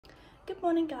Good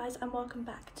morning guys and welcome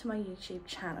back to my YouTube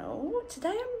channel. Today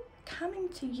I'm coming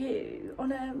to you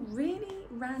on a really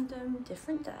random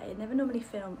different day. I never normally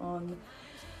film on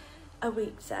a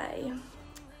weekday,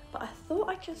 but I thought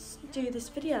I'd just do this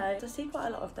video. I see quite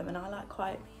a lot of them and I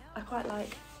quite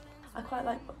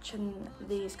like watching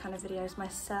these kind of videos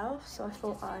myself, so I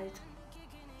thought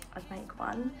I'd make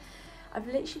one.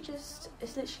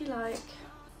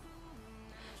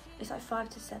 It's like 5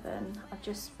 to 7. I've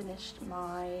just finished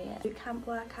my boot camp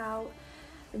workout.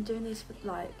 Been doing these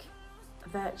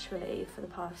virtually for the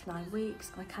past 9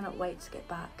 weeks, and I cannot wait to get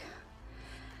back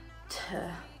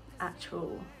to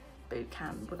actual boot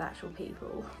camp with actual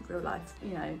people, real life,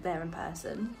 you know, there in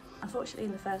person. Unfortunately,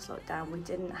 in the first lockdown, we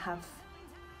didn't have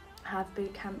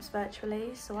boot camps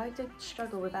virtually, so I did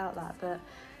struggle without that, but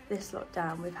this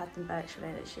lockdown we've had them virtually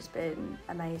and it's just been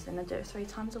amazing. I do it 3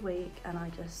 times a week and I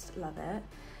just love it.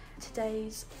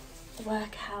 Today's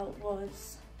workout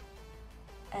was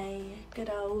a good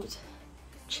old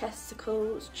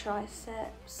chesticles,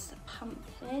 triceps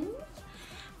pumping.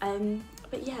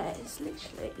 But yeah, it's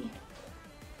literally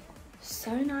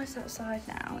so nice outside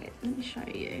now. Let me show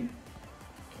you.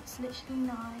 It's literally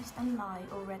nice and light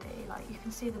already. Like, you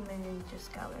can see the moon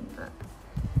just going, but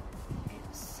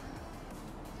it's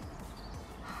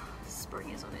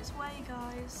spring is on its way,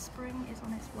 guys. Spring is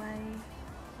on its way.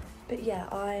 But yeah,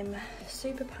 I'm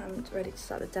super pumped, ready to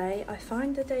start the day. I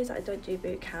find the days that I don't do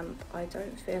boot camp, I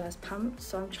don't feel as pumped,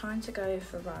 so I'm trying to go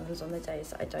for runs on the days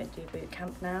that I don't do boot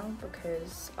camp now,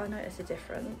 because I notice a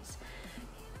difference.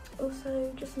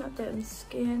 Also, just an update on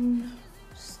skin.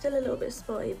 Still a little bit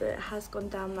spotty, but it has gone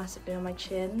down massively on my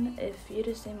chin. If you'd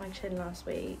have seen my chin last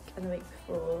week and the week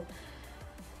before,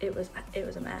 it was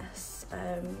a mess.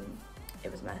 It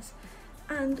was a mess.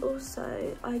 And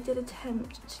also, I did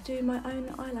attempt to do my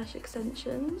own eyelash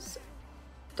extensions.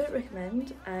 Don't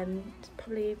recommend, it's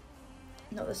probably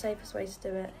not the safest way to do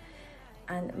it,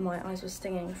 and my eyes were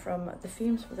stinging from the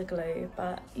fumes for the glue.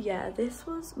 But yeah, this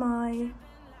was my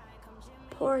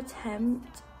poor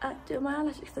attempt at doing my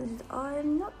eyelash extensions.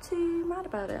 I'm not too mad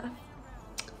about it.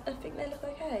 I think they look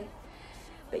okay.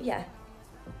 But yeah,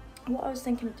 what I was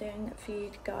thinking of doing for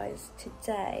you guys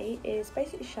today is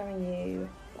basically showing you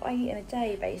what I eat in a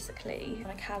day, basically, on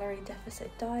a calorie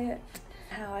deficit diet,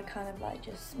 how I kind of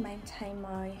just maintain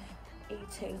my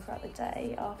eating throughout the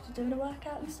day after doing a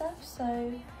workout and stuff.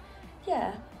 So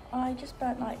yeah, I just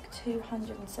burnt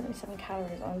 277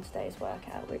 calories on today's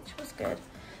workout, which was good.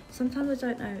 Sometimes I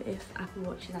don't know if Apple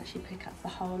Watches actually pick up the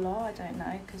whole lot. I don't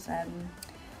know, because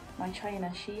my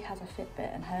trainer, she has a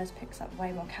Fitbit and hers picks up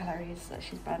way more calories that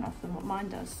she's burnt off than what mine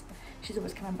does. She's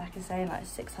always coming back and saying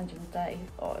 600 a day,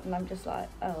 and I'm just like,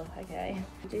 oh, okay.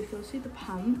 I do feel super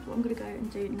pumped. What I'm gonna go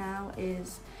and do now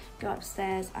is go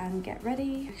upstairs and get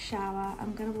ready, shower.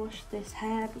 I'm gonna wash this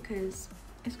hair because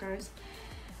it's gross,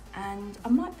 and I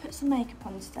might put some makeup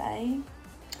on today.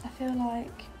 I feel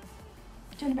like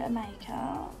doing a bit of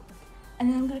makeup,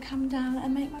 and then I'm gonna come down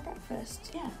and make my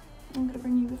breakfast. Yeah, I'm gonna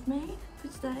bring you with me for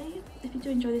today. If you do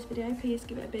enjoy this video, please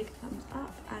give it a big thumbs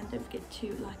up and don't forget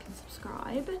to like and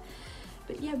subscribe.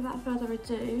 But yeah, without further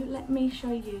ado, let me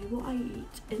show you what I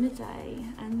eat in a day,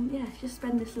 and yeah, just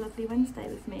spend this lovely Wednesday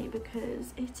with me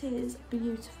because it is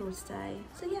beautiful today.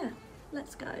 So yeah,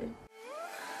 let's go.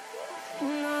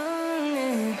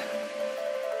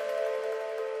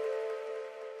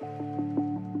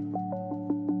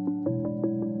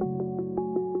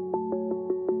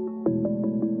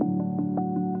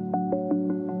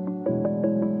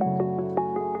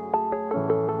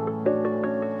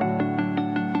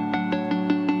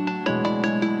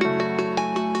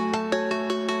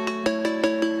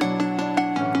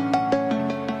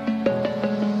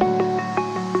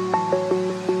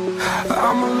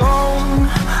 I'm alone,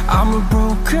 I'm a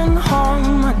broken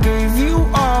home. I gave you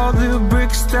all the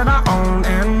bricks that I own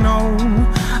and know.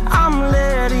 I'm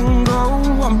letting go,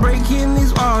 I'm breaking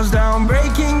these walls down,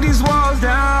 breaking these walls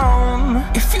down.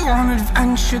 If you want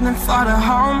adventure, then fly to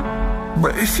home.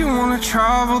 But if you wanna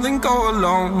travel, then go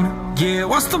alone. Yeah,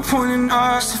 what's the point in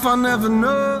us if I never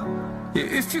know? Yeah,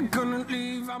 if you're gonna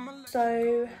leave,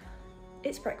 So,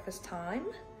 it's breakfast time.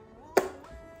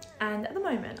 And at the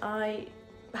moment, I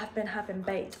have been having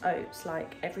baked oats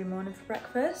every morning for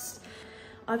breakfast.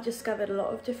 I've discovered a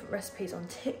lot of different recipes on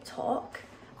TikTok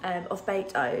of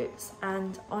baked oats,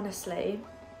 and honestly,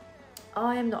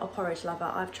 I am not a porridge lover.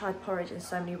 I've tried porridge in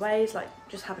so many ways,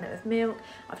 just having it with milk.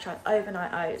 I've tried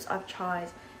overnight oats, I've tried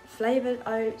flavoured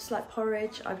oats like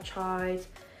porridge, I've tried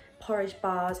porridge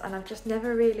bars, and I've just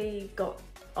never really got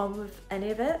on with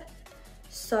any of it.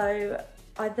 So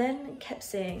I then kept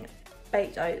seeing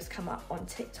baked oats come up on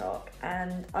TikTok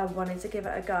and I wanted to give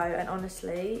it a go, and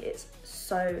honestly it's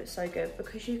so good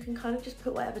because you can kind of just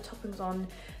put whatever toppings on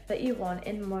that you want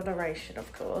in moderation,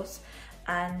 of course,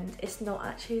 and it's not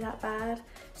actually that bad.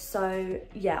 So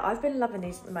yeah, I've been loving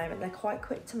these at the moment. They're quite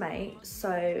quick to make,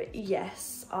 so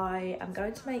yes, I am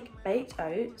going to make baked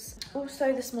oats.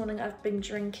 Also this morning I've been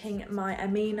drinking my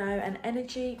amino and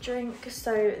energy drink.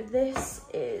 So this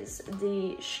is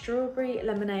the strawberry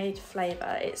lemonade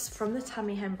flavour. It's from the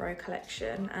Tammy Hembrow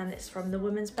collection and it's from the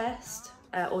Women's Best.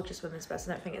 Or just Women's Best,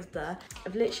 I don't think it's the.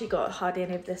 I've literally got hardly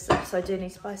any of this stuff, so I do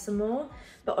need to buy some more.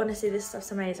 But honestly, this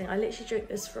stuff's amazing. I literally drink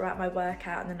this throughout my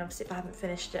workout, and then obviously if I haven't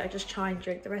finished it, I just try and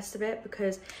drink the rest of it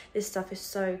because this stuff is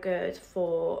so good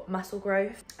for muscle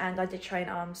growth. And I did train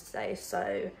arms today,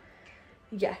 so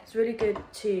yeah, it's really good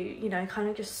to, you know, kind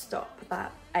of just stop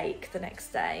that ache the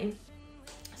next day.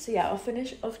 So yeah, I'll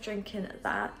finish off drinking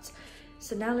that.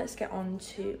 So now let's get on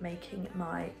to making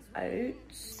my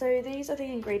oats. So these are the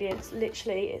ingredients.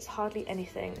 Literally, it's hardly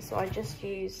anything. So I just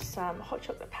use some hot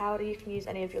chocolate powder. You can use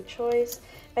any of your choice.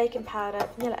 Baking powder,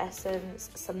 vanilla essence,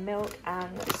 some milk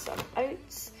and some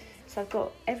oats. So I've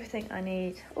got everything I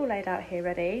need all laid out here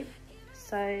ready.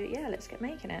 So yeah, let's get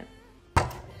making it.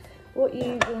 What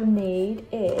you will need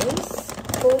is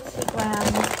 40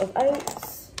 grams of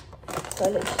oats. So I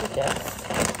literally just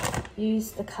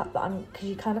use the cup that because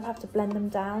you kind of have to blend them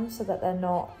down so that they're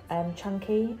not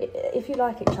chunky. If you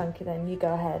like it chunky, then you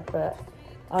go ahead, but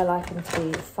I like them to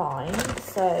be fine.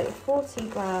 So 40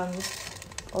 grams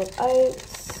of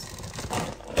oats,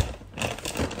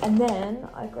 and then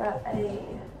I grab a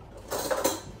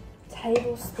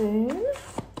tablespoon,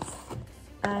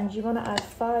 and you want to add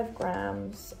 5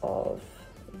 grams of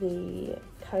the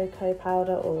cocoa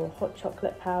powder or hot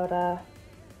chocolate powder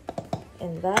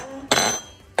in there.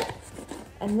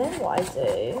 And then what I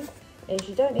do is,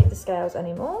 you don't need the scales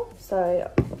anymore, so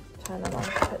turn them on,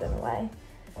 put them away.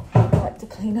 I like to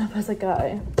clean up as I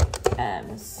go.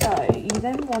 So you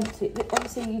then want to,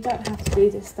 obviously you don't have to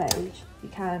do this stage, you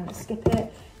can skip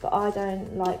it, but I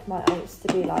don't like my oats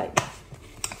to be like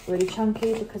really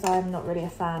chunky because I'm not really a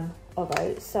fan of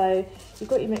oats. So you've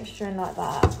got your mixture in like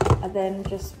that. I then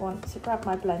just want to grab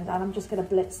my blender and I'm just going to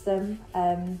blitz them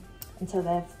until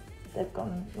they've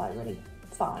gone like really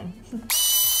fine.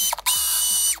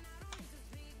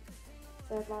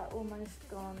 So they've like almost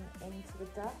gone into the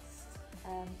dust.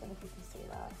 Don't know if you can see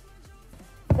that.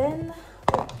 Then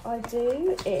what I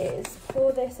do is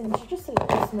pour this into just a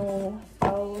little small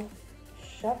bowl,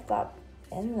 shove that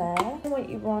in there. And what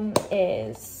you want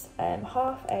is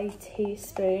half a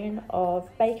teaspoon of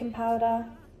baking powder,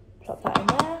 plop that in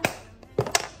there.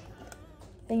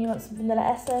 Then you want some vanilla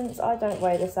essence. I don't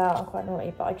weigh this out, I'm quite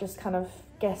naughty, but I just kind of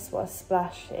guess what a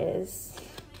splash is.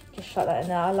 Just shut that in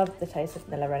there. I love the taste of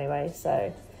vanilla anyway,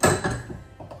 so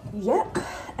yep.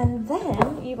 And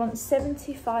then you want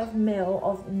 75 ml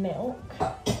of milk.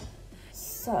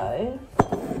 So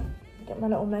get my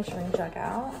little measuring jug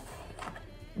out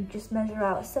and just measure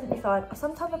out 75.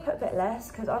 Sometimes I put a bit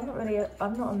less because I'm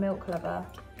not a milk lover,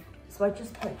 so I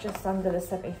just put just under the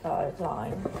 75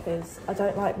 line because I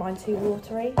don't like mine too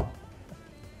watery.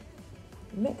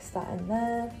 Mix that in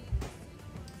there.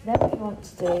 Then what you want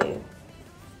to do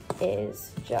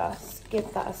is just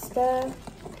give that a stir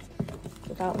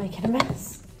without making a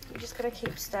mess. You're just going to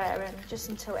keep stirring just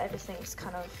until everything's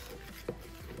kind of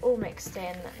all mixed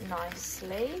in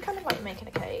nicely, kind of like you're making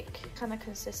a cake, kind of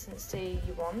consistency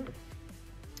you want,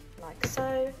 like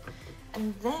so.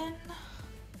 And then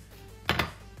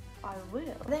I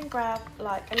will then grab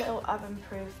like a little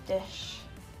oven-proof dish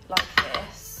like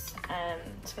this.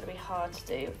 It's going to be hard to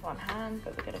do with one hand,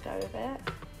 but we're going to go with it.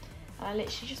 And I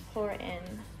literally just pour it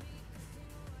in,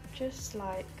 just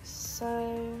like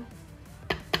so.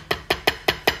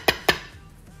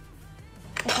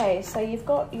 Okay, so you've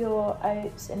got your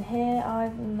oats in here.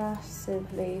 I've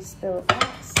massively spilled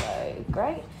that, so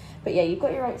great. But yeah, you've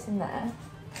got your oats in there.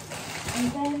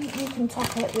 And then you can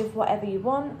top it with whatever you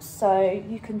want. So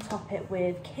you can top it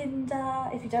with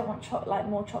Kinder. If you don't want like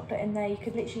more chocolate in there, you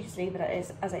could literally just leave it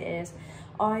as it is.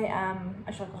 I am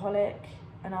a chocoholic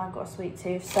and I've got a sweet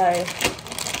tooth, so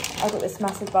I've got this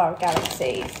massive bar of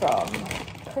Galaxy from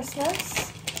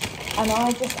Christmas, and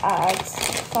I just add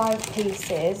 5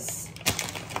 pieces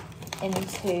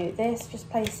into this, just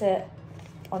place it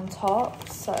on top.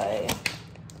 So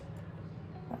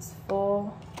that's 4,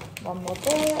 one more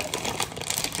bit.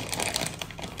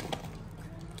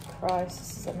 Christ,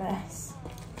 this is a mess.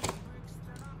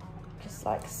 Just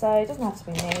like so, it doesn't have to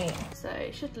be neat. So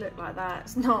it should look like that.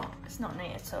 It's not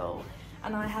neat at all.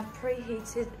 And I have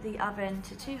preheated the oven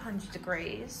to 200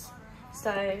 degrees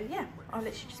So yeah, I'll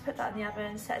literally just put that in the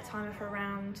oven, set a timer for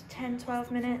around 10-12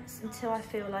 minutes until I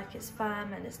feel like it's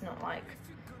firm and it's not like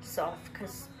soft,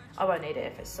 because I won't eat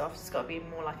it if it's soft. It's got to be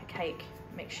more like a cake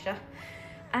mixture.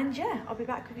 And yeah, I'll be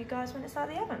back with you guys when it's out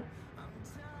of the oven.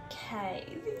 Okay,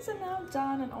 these are now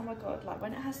done, and oh my god, like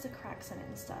when it has the cracks in it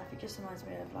and stuff, it just reminds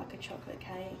me of like a chocolate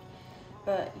cake.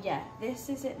 But yeah, this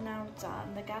is it now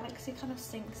done. The Galaxy kind of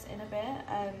sinks in a bit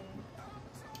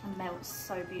and melts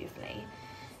so beautifully.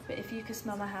 But if you could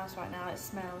smell my house right now, it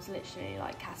smells literally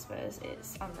like Casper's.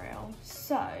 It's unreal.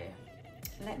 So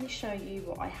let me show you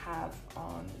what I have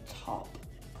on top.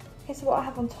 Okay, so what I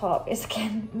have on top is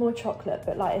again more chocolate,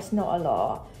 but like it's not a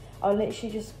lot. I'll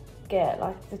literally just get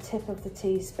like the tip of the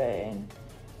teaspoon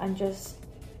and just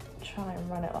try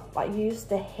and run it up. Like use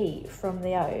the heat from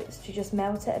the oats to just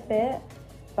melt it a bit.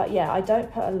 But yeah, I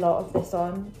don't put a lot of this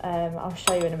on. I'll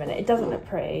show you in a minute. It doesn't look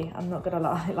pretty, I'm not gonna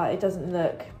lie. Like it doesn't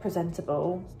look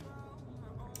presentable.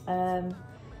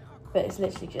 But it's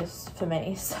literally just for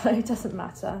me, so it doesn't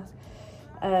matter.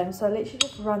 So I literally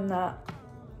just run that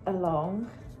along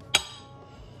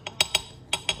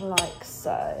like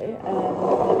so.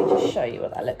 Let me just show you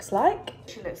what that looks like.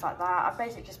 It looks like that. I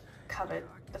basically just covered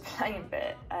the plain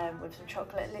bit with some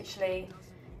chocolate. Literally,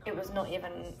 it was not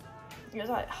even, it was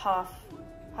like half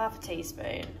a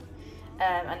teaspoon.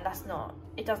 And that's not,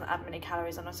 it doesn't add many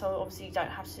calories on it, so obviously you don't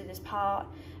have to do this part.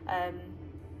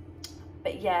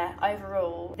 But yeah,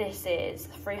 overall, this is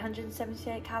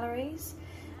 378 calories.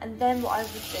 And then what I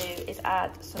would do is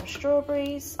add some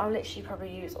strawberries. I'll literally probably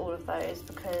use all of those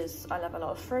because I love a lot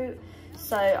of fruit.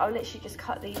 So I'll literally just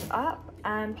cut these up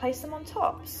and place them on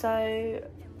top. So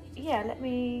yeah, let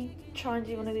me try and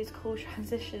do one of these cool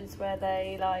transitions where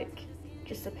they like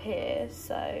just appear.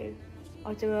 So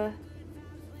I'll do a,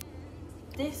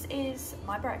 this is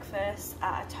my breakfast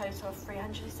at a total of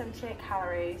 378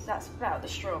 calories. That's without the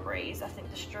strawberries. I think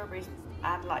the strawberries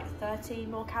add like 30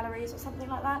 more calories or something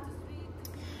like that.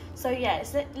 So yeah,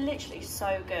 it's literally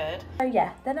so good. So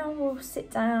yeah, then I will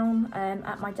sit down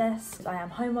at my desk. I am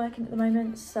home working at the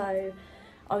moment, so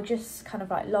I'll just kind of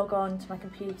like log on to my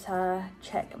computer,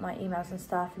 check my emails and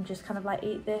stuff, and just kind of like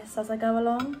eat this as I go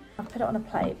along. I'll put it on a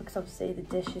plate because obviously the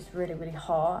dish is really, really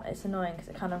hot. It's annoying because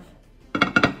it kind of,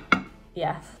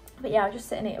 yeah. But yeah, I'll just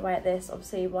sit and eat away at this,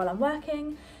 obviously, while I'm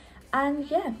working. And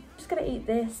yeah, just gonna eat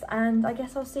this, and I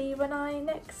guess I'll see you when I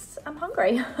next am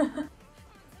hungry.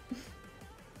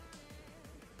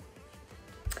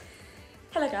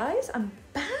 Hello guys, I'm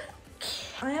back.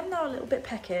 I am now a little bit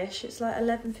peckish. It's like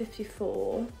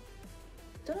 11:54.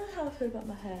 Don't know how I feel about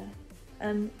my hair.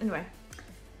 Anyway,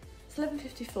 it's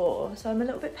 11:54, so I'm a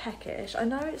little bit peckish. I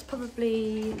know it's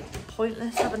probably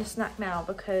pointless having a snack now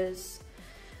because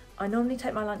I normally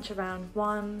take my lunch around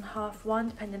 1, half 1,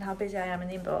 depending how busy I am in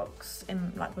the inbox,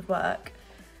 like with work.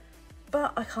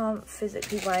 But I can't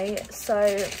physically wait,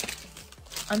 so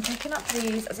I'm picking up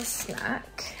these as a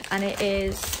snack, and it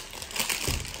is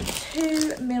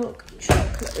 2 milk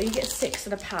chocolate. Well, you get 6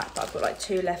 in a pack, but I've got like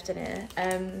 2 left in here.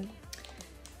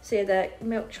 So yeah, they're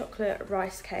milk chocolate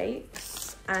rice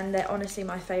cakes, and they're honestly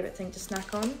my favourite thing to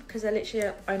snack on because they're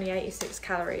literally only 86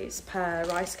 calories per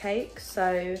rice cake.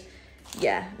 So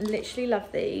yeah, literally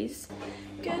love these.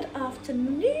 Good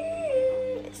afternoon.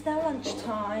 It's now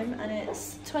lunchtime and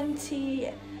it's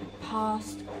 20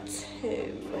 past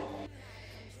 2.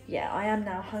 Yeah, I am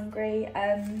now hungry.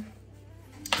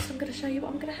 So I'm going to show you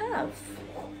what I'm going to have.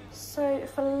 So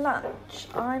for lunch,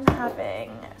 I'm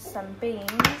having some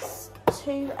beans,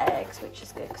 2 eggs, which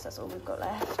is good because that's all we've got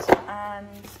left, and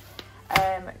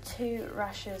 2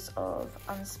 rashers of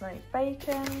unsmoked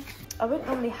bacon. I wouldn't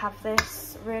normally have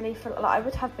this really for, like, I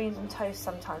would have beans and toast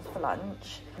sometimes for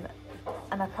lunch,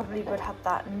 and I probably would have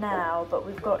that now, but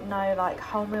we've got no like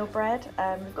wholemeal bread.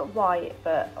 We've got white,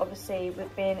 but obviously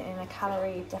we've been in a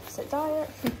calorie deficit diet.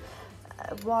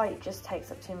 White just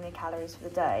takes up too many calories for the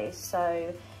day,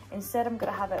 so instead I'm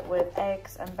going to have it with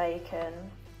eggs and bacon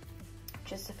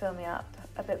just to fill me up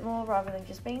a bit more rather than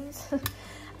just beans.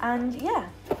 And yeah,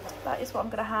 that is what I'm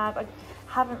going to have. I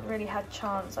haven't really had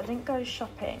chance. I didn't go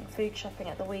shopping, food shopping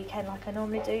at the weekend like I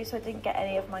normally do, so I didn't get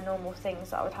any of my normal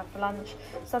things that I would have for lunch.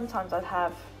 Sometimes I'd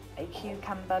have a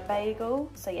cucumber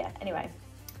bagel. So yeah, anyway,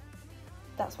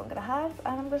 that's what I'm going to have,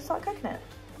 and I'm going to start cooking it.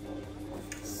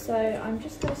 So I'm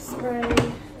just going to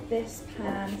spray this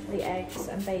pan for the eggs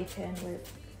and bacon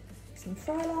with some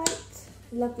Fry Light.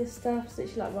 Love this stuff, it's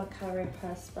literally like 1 calorie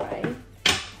per spray.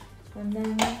 And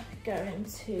then going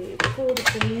to pour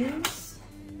the beans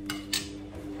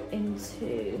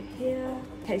into here.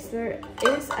 Okay, so there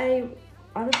is I'm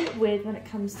a bit weird when it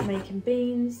comes to making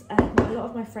beans. A lot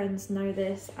of my friends know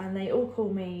this and they all call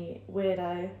me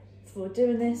weirdo for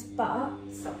doing this, but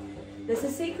there's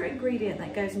a secret ingredient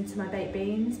that goes into my baked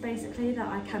beans, basically, that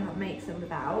I cannot make them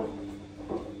without.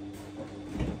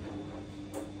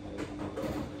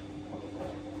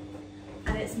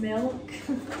 And it's milk.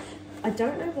 I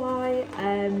don't know why.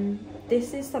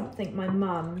 This is something my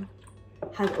mum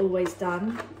has always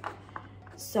done.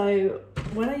 So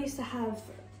when I used to have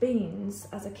beans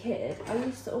as a kid, I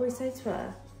used to always say to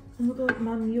her, oh my god,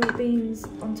 mum, your beans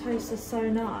on toast are so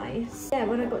nice. Yeah,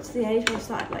 when I got to the age where I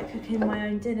started like cooking my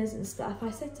own dinners and stuff, I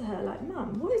said to her like,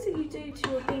 mum, what is it you do to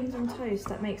your beans on toast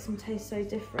that makes them taste so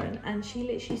different? And she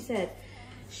literally said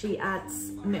she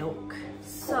adds milk.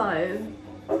 So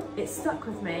it stuck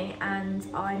with me, and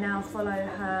I now follow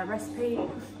her recipe.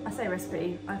 I say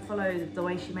recipe, I follow the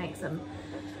way she makes them,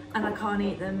 and I can't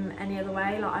eat them any other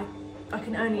way. Like I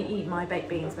can only eat my baked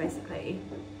beans basically.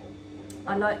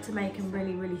 I like to make them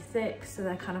really, really thick, so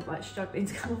they're kind of like struggling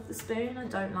to come off the spoon. I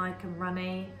don't like them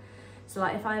runny. So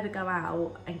like if I ever go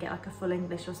out and get like a full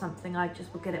English or something, I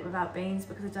just will get it without beans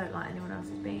because I don't like anyone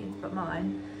else's beans but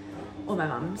mine, or my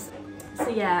mum's. So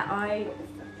yeah, I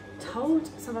told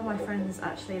some of my friends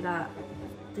actually that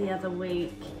the other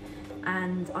week,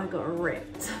 and I got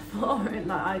ripped for it.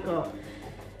 Like I got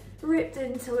ripped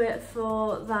into it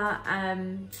for that.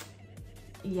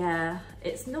 Yeah,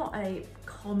 it's not a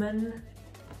common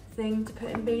thing to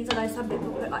put in beans. I know some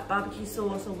people put like barbecue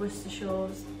sauce or Worcestershire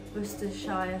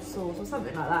sauce or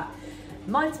something like that.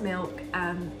 Mine's milk,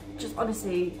 and just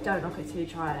honestly don't knock it till you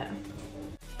try it.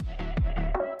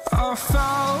 I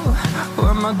fell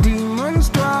where my demons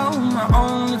dwell, my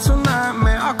own little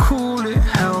nightmare, I call it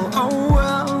hell. Oh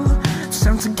well, it's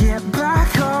time to get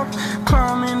back up,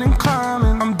 climbing and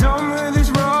climbing. I'm done with this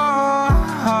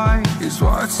ride, is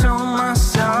what I tell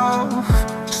myself,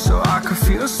 so I could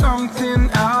feel something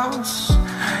else.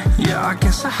 Yeah, I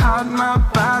guess I had my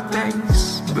bad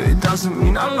days, but it doesn't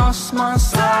mean I lost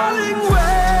myself. Darling,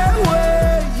 where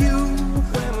were you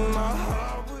when my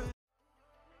heart was...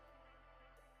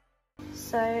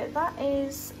 So that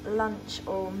is lunch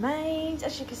all made.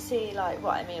 As you can see, like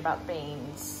what I mean about the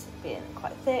beans being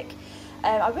quite thick.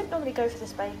 I wouldn't normally go for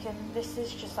this bacon. This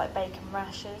is just like bacon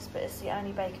rashers, but it's the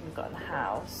only bacon we've got in the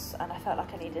house, and I felt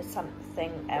like I needed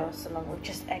something else along with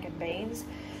just egg and beans.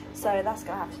 So that's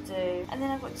gonna have to do. And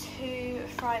then I've got 2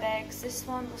 fried eggs. This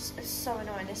one was so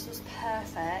annoying. This was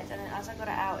perfect, and then as I got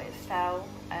it out, it fell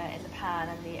in the pan,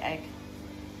 and the egg,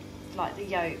 like the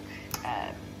yolk,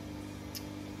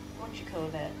 what do you call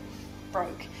it,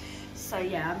 broke. So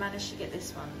yeah, I managed to get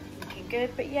this one looking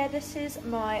good. But yeah, this is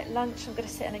my lunch. I'm gonna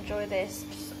sit and enjoy this.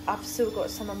 I've still got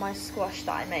some of my squash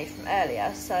that I made from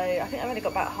earlier, so I think I've only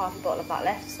got about half a bottle of that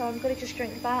left, so I'm gonna just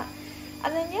drink that,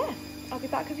 and then yeah, I'll be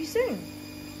back with you soon.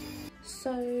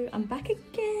 So I'm back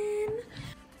again,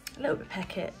 a little bit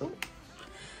peckish. Ooh.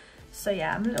 So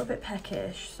yeah, I'm a little bit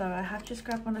peckish, so I have just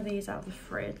grabbed one of these out of the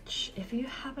fridge. If you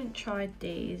haven't tried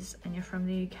these and you're from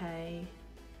the UK,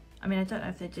 I mean, I don't know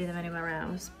if they do them anywhere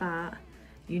else, but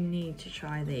you need to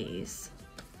try these.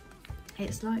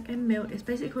 It's like a milk, it's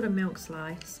basically called a milk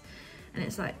slice, and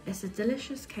it's a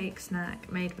delicious cake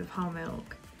snack made with whole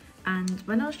milk. And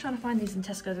when I was trying to find these in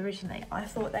Tesco's originally, I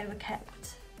thought they were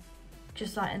kept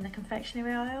just like in the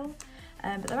confectionery aisle,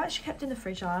 but they're actually kept in the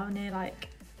fridge aisle near like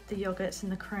the yogurts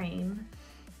and the cream.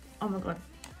 Oh my god,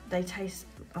 they taste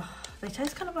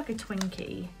kind of like a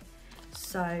Twinkie.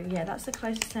 So yeah, that's the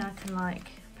closest thing I can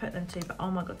like put them to, but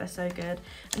oh my god, they're so good,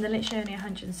 and they're literally only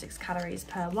 106 calories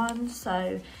per one.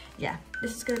 So yeah,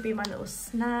 this is going to be my little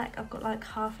snack. I've got like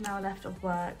half an hour left of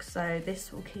work, so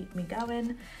this will keep me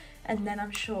going, and then I'm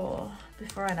sure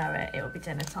before I know it, it will be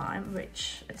dinner time.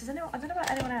 Which I don't know about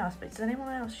anyone else, but does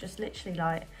anyone else just literally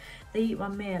like they eat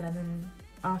one meal and then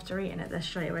after eating it they're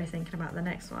straight away thinking about the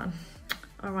next one?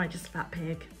 Alright, just a fat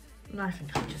pig. I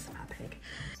think I'm just a fat pig.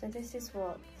 So this is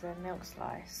what the milk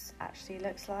slice actually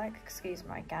looks like. Excuse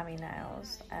my gammy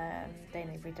nails, they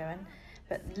need redoing.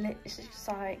 But it's just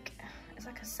like, it's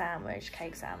like a sandwich,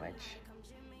 cake sandwich.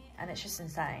 And it's just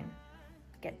insane.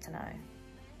 Get to know.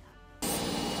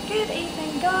 Good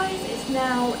evening guys, it's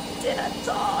now dinner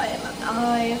time.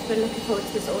 I've been looking forward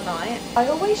to this all night. I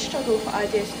always struggle for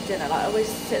ideas for dinner. Like I always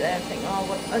sit there and think, oh,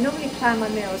 what? I normally plan my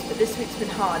meals, but this week's been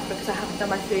hard because I haven't done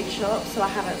my food shop, so I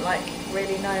haven't like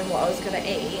really known what I was gonna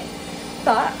eat.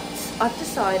 But I've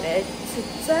decided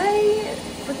today,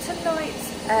 for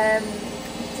tonight's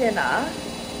dinner,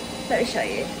 let me show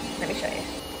you.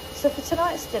 So for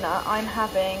tonight's dinner, I'm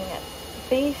having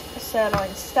beef sirloin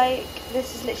steak.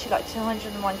 This is literally like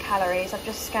 201 calories. I've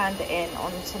just scanned it in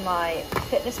onto my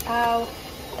Fitness Pal,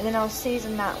 and then I'll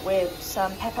season that with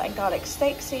some pepper and garlic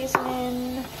steak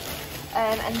seasoning,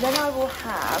 and then I will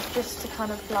have, just to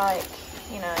kind of like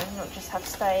you know, not just have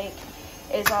steak,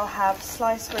 is I'll have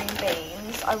sliced green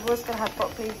beans. I was going to have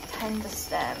broccoli tender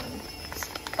stems,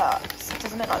 but it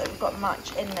doesn't look like we've got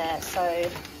much in there, so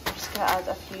I'm just going to add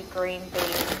a few green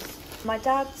beans. My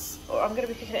dad's, or I'm going to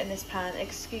be cooking it in this pan,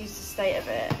 excuse the state of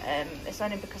it, it's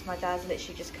only because my dad's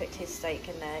literally just cooked his steak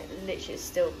in there, literally it's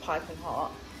still piping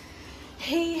hot.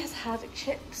 He has had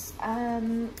chips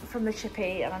from the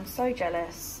chippy and I'm so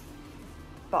jealous,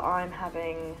 but I'm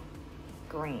having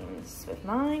greens with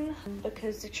mine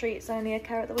because the treats only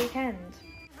occur at the weekend.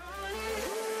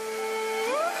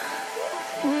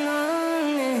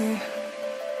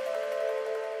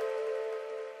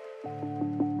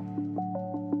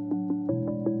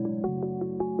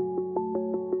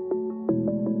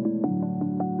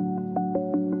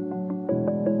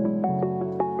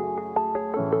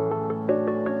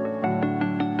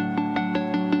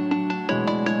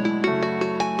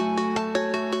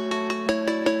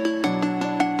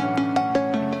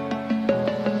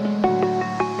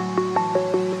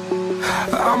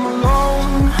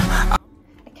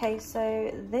 Okay,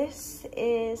 so this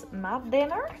is my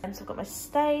dinner. And so I've got my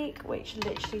steak, which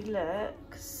literally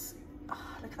looks, oh,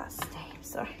 look at that steam,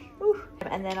 sorry. Ooh.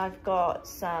 And then I've got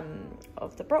some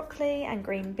of the broccoli and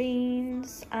green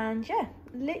beans. And yeah,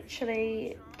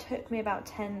 literally took me about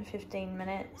 10-15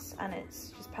 minutes and it's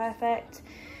just perfect.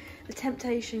 The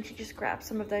temptation to just grab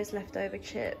some of those leftover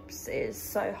chips is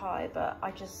so high, but I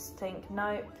just think,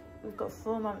 nope, we've got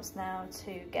 4 months now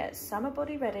to get summer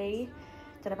body ready.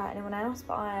 Don't know about anyone else,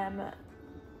 but I am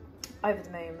over the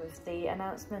moon with the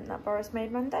announcement that Boris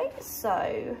made Monday.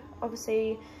 So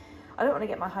obviously I don't want to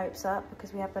get my hopes up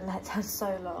because we have been let down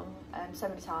so long, so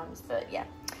many times, but yeah.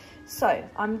 So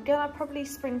I'm gonna probably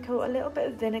sprinkle a little bit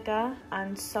of vinegar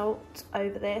and salt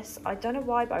over this. I don't know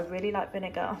why, but I really like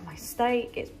vinegar on my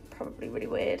steak. It's probably really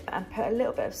weird. And put a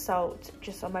little bit of salt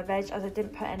just on my veg, as I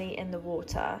didn't put any in the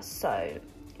water. So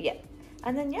yeah,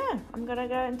 and then yeah, I'm gonna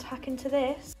go and tuck into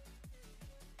this.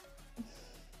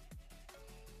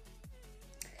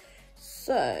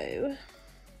 So,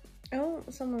 oh,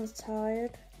 someone's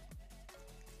tired.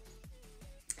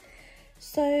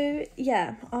 So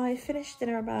yeah, I finished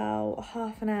dinner about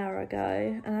half an hour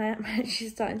ago and I am actually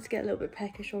starting to get a little bit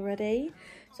peckish already.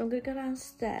 So I'm gonna go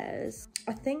downstairs.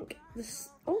 I think this,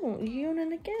 oh,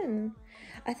 yawning again.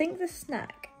 I think the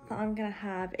snack that I'm gonna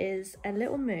have is a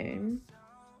little moon.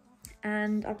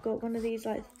 And I've got one of these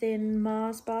like thin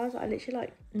Mars bars. I literally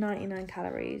like 99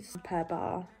 calories per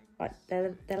bar. Like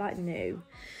they're like new.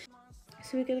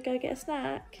 So we're gonna go get a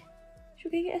snack.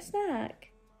 Should we go get a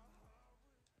snack?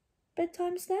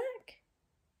 Bedtime snack?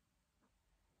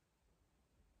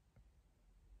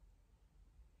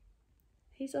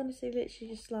 He's honestly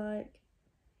literally just like,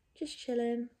 just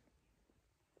chilling.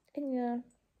 And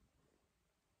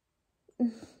yeah.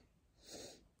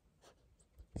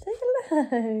 Say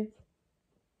hello.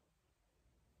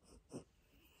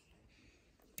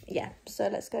 Yeah, so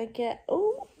let's go get,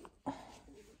 oh.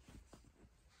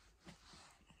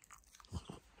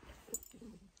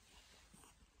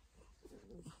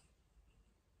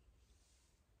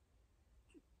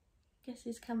 Guess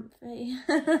he's comfy.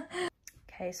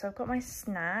 Okay, so I've got my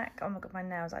snack. Oh my god, my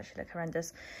nails actually look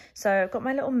horrendous. So I've got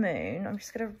my little moon. I'm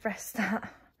just gonna rest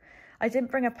that. I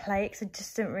didn't bring a plate because I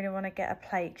just didn't really want to get a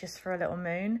plate just for a little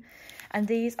moon. And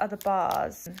these are the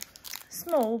bars.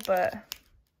 Small, but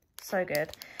so good.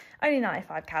 Only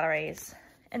 95 calories.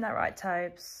 Isn't that right,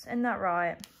 Tobes? Isn't that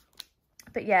right?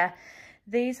 But yeah,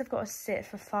 these have got to sit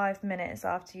for 5 minutes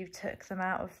after you took them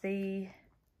out of the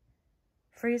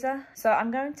freezer. So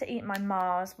I'm going to eat my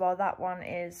Mars while that one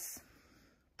is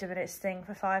doing its thing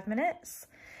for 5 minutes.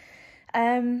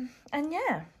 And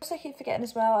yeah, also I keep forgetting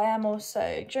as well, I am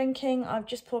also drinking. I've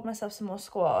just poured myself some more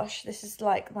squash. This is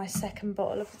like my second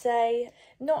bottle of the day.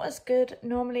 Not as good.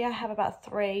 Normally I have about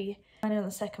 3. I'm on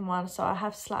the second one, so I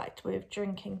have slacked with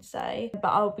drinking today, but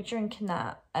I'll be drinking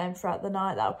that throughout the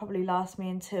night. That'll probably last me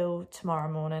until tomorrow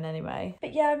morning anyway.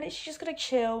 But yeah, I'm literally just gonna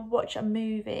chill, watch a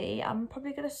movie. I'm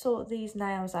probably gonna sort these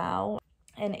nails out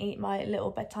and eat my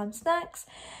little bedtime snacks,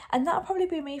 and that'll probably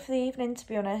be me for the evening, to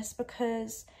be honest,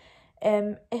 because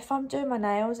if I'm doing my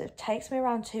nails, it takes me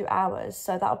around 2 hours,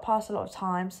 so that'll pass a lot of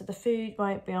time, so the food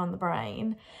won't be on the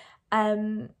brain.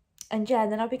 And yeah,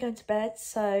 and then I'll be going to bed.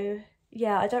 So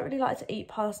yeah, I don't really like to eat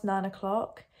past 9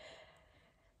 o'clock.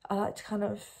 I like to kind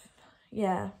of,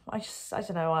 yeah, I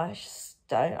don't know, I just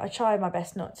don't. I try my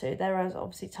best not to. There are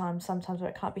obviously times sometimes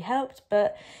where it can't be helped,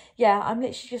 but yeah, I'm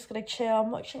literally just gonna chill. I'm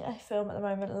watching a film at the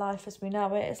moment, Life as We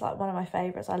Know It. It's like one of my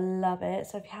favourites. I love it.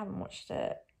 So if you haven't watched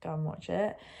it, go and watch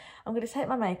it. I'm going to take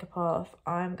my makeup off,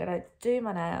 I'm going to do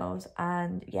my nails,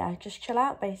 and yeah, just chill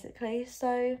out basically.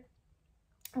 So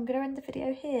I'm going to end the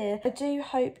video here. I do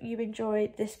hope you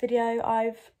enjoyed this video.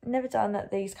 I've never done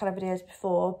these kind of videos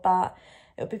before, but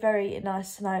it would be very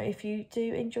nice to know if you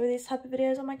do enjoy these type of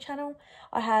videos on my channel.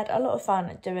 I had a lot of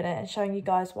fun doing it and showing you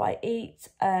guys what I eat.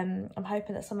 I'm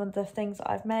hoping that some of the things that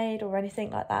I've made or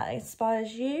anything like that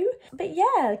inspires you. But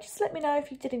yeah, just let me know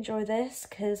if you did enjoy this,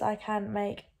 because I can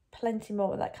make plenty more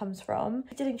where that comes from.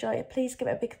 If you did enjoy it, please give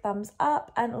it a big thumbs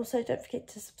up, and also don't forget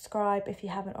to subscribe if you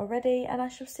haven't already, and I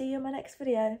shall see you in my next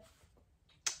video.